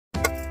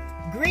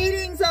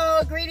Greetings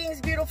all, greetings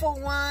beautiful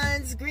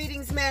ones,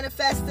 greetings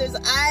manifestors.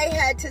 I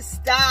had to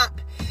stop.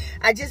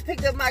 I just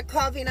picked up my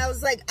coffee and I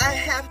was like, I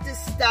have to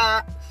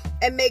stop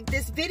and make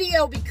this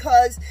video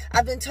because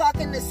I've been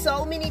talking to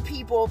so many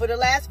people over the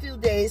last few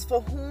days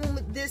for whom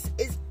this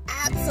is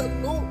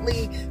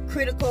absolutely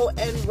critical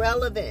and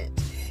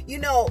relevant. You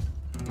know,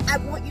 I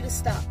want you to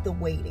stop the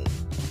waiting.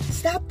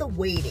 Stop the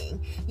waiting.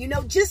 You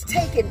know, just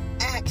take an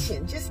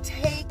action. Just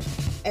take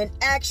an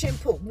action.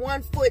 Put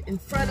one foot in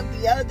front of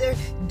the other.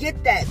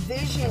 Get that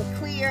vision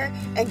clear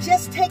and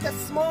just take a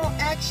small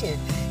action.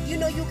 You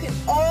know, you can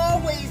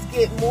always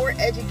get more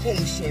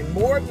education,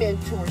 more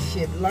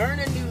mentorship, learn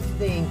a new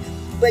thing,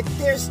 but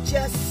there's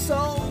just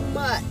so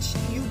much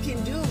you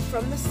can do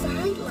from the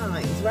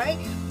sidelines, right?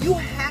 You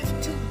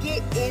have to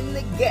get in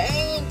the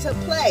game to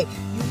play.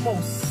 You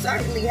most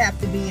certainly have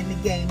to be in the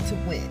game to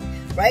win,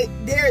 right?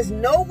 There is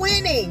no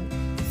winning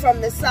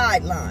from the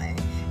sideline.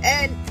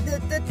 And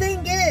the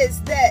thing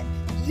is that,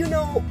 you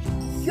know,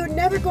 you're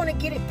never going to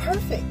get it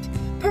perfect.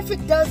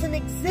 Perfect doesn't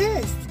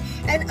exist.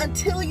 And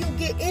until you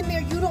get in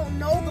there, you don't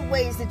know the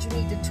ways that you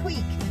need to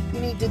tweak. You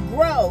need to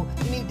grow.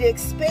 You need to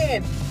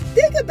expand.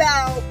 Think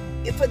about,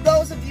 for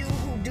those of you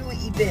who do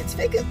events,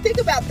 think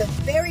about the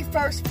very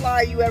first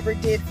flyer you ever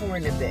did for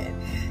an event.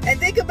 And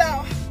think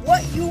about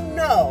what you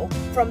know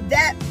from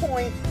that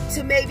point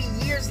to maybe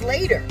years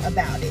later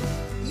about it.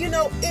 You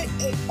know,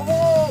 it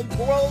all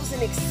grows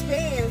and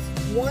expands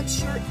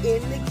once you're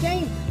in the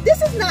game.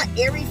 This is not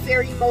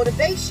airy-fairy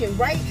motivation,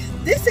 right?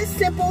 This is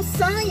simple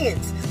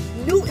science.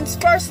 Newton's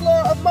first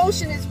law of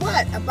motion is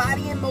what? A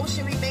body in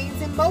motion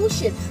remains in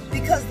motion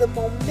because the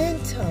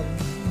momentum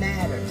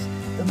matters.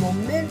 The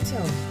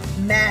momentum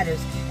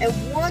matters. And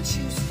once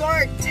you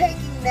start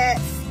taking that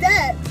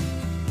step,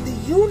 the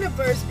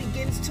universe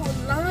begins to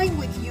align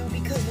with you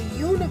because the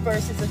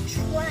universe is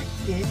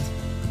attracted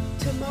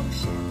to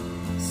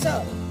motion.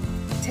 So,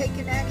 take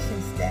an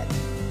action step.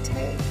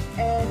 Take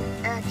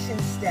an action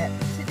step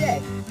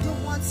today. Do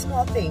one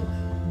small thing.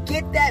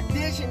 Get that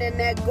vision and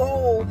that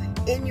goal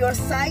in your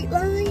sight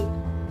line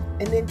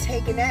and then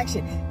take an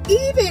action.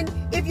 Even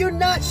if you're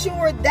not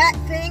sure that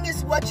thing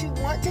is what you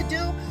want to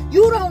do,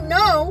 you don't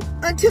know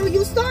until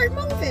you start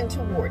moving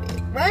toward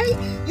it, right?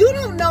 You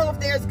don't know if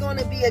there's going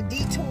to be a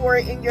detour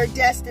in your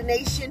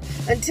destination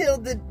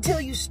until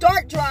you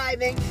start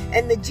driving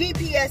and the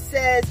GPS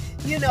says,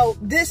 you know,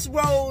 this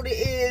road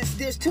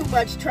there's too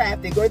much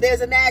traffic or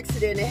there's an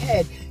accident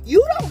ahead.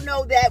 You don't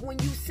know that when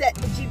you set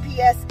the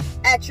GPS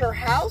at your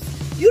house.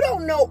 You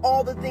don't know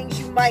all the things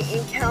you might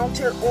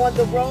encounter on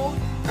the road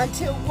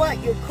until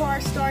what? Your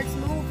car starts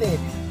moving.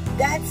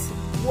 That's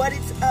what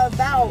it's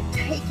about,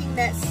 taking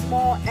that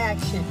small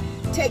action.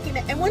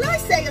 And when I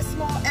say a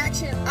small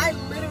action, I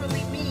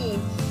literally mean,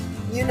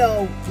 you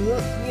know,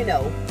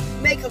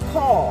 make a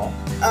call,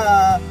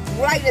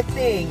 write a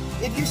thing.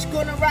 If you're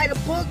going to write a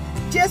book,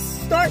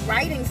 just start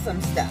writing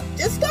some stuff.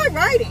 Just start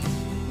writing.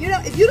 You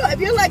know, if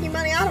you're like,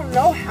 Imani, I don't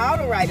know how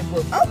to write a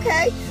book.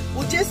 Okay,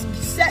 well, just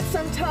set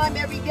some time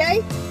every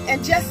day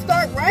and just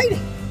start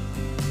writing.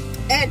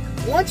 And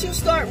once you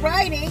start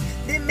writing,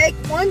 then make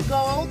one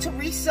goal to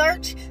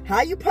research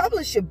how you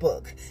publish a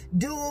book.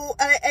 Do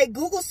a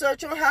Google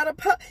search on how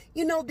to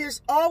you know,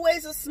 there's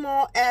always a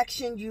small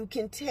action you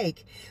can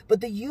take.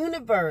 But the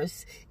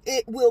universe,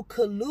 it will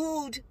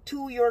collude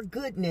to your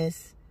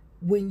goodness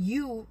when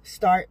you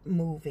start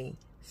moving.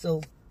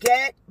 So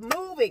get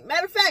moving.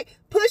 Matter of fact,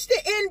 push the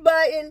end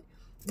button.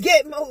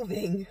 Get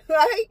moving,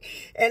 right?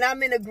 And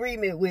I'm in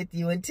agreement with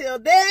you. Until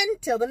then,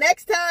 till the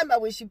next time, I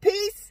wish you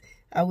peace.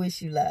 I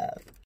wish you love.